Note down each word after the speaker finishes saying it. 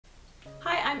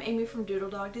I'm Amy from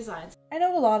Doodle Dog Designs. I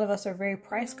know a lot of us are very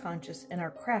price conscious in our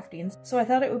craftings, so I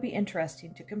thought it would be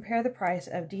interesting to compare the price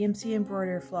of DMC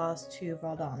embroidery floss to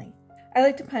Valdani. I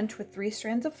like to punch with 3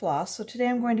 strands of floss, so today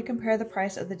I'm going to compare the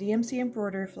price of the DMC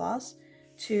embroidery floss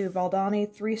to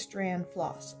Valdani 3-strand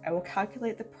floss. I will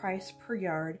calculate the price per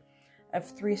yard of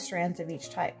 3 strands of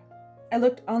each type. I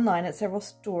looked online at several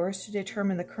stores to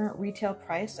determine the current retail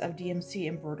price of DMC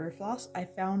embroidery floss. I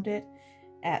found it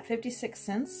at 56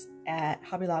 cents at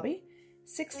Hobby Lobby,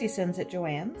 60 cents at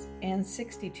Joann's, and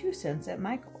 62 cents at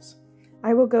Michael's.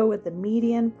 I will go with the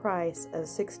median price of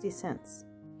 60 cents.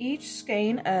 Each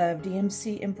skein of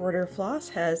DMC embroidery floss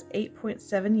has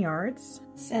 8.7 yards.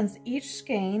 Since each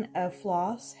skein of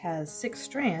floss has 6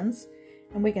 strands,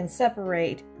 and we can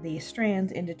separate the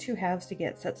strands into 2 halves to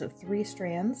get sets of 3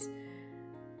 strands,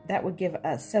 that would give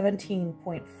us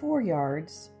 17.4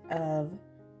 yards of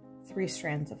 3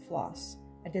 strands of floss.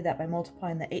 I did that by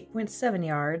multiplying the 8.7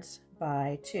 yards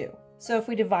by 2. So if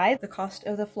we divide the cost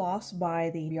of the floss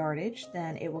by the yardage,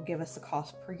 then it will give us the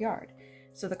cost per yard.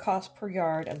 So the cost per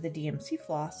yard of the DMC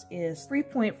floss is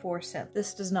 3.4 cents.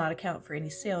 This does not account for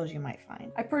any sales you might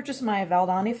find. I purchased my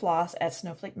Valdani floss at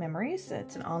Snowflake Memories.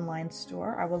 It's an online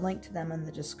store. I will link to them in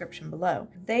the description below.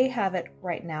 They have it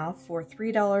right now for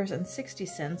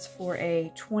 $3.60 for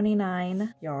a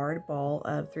 29-yard ball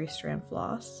of 3-strand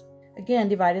floss. Again,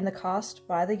 dividing the cost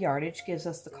by the yardage gives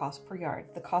us the cost per yard.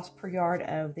 The cost per yard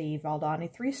of the Valdani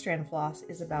 3-strand floss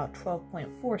is about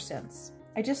 12.4 cents.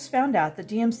 I just found out that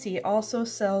DMC also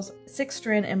sells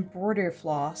 6-strand embroidery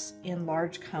floss in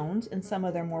large cones in some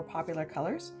of their more popular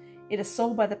colors. It is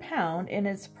sold by the pound and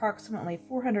it's approximately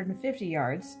 450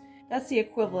 yards. That's the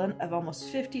equivalent of almost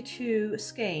 52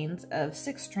 skeins of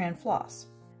 6-strand floss.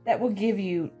 That will give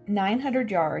you 900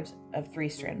 yards of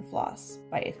 3-strand floss,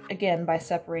 by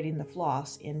separating the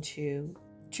floss into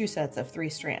 2 sets of 3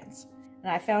 strands.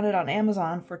 And I found it on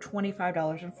Amazon for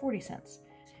 $25.40.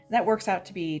 That works out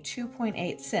to be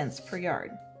 2.8 cents per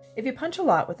yard. If you punch a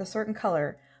lot with a certain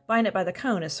color, buying it by the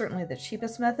cone is certainly the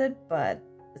cheapest method, but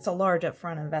it's a large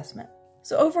upfront investment.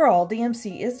 So overall,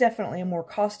 DMC is definitely a more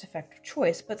cost-effective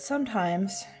choice, but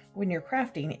sometimes when you're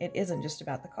crafting, it isn't just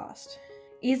about the cost.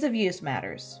 Ease of use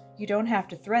matters. You don't have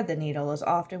to thread the needle as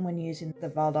often when using the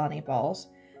Valdani balls,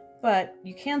 but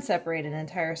you can separate an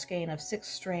entire skein of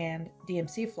 6-strand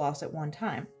DMC floss at one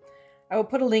time. I will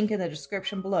put a link in the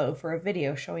description below for a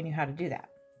video showing you how to do that.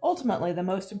 Ultimately, the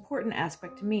most important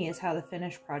aspect to me is how the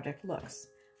finished project looks.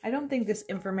 I don't think this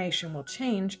information will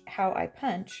change how I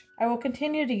punch. I will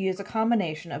continue to use a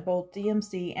combination of both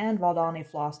DMC and Valdani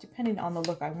floss depending on the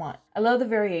look I want. I love the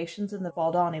variations in the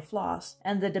Valdani floss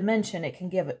and the dimension it can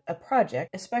give a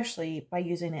project, especially by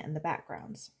using it in the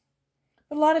backgrounds.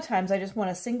 But a lot of times I just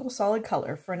want a single solid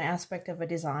color for an aspect of a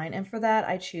design, and for that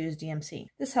I choose DMC.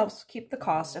 This helps keep the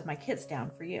cost of my kits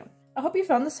down for you. I hope you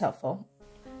found this helpful.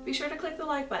 Be sure to click the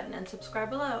like button and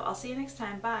subscribe below. I'll see you next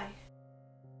time. Bye.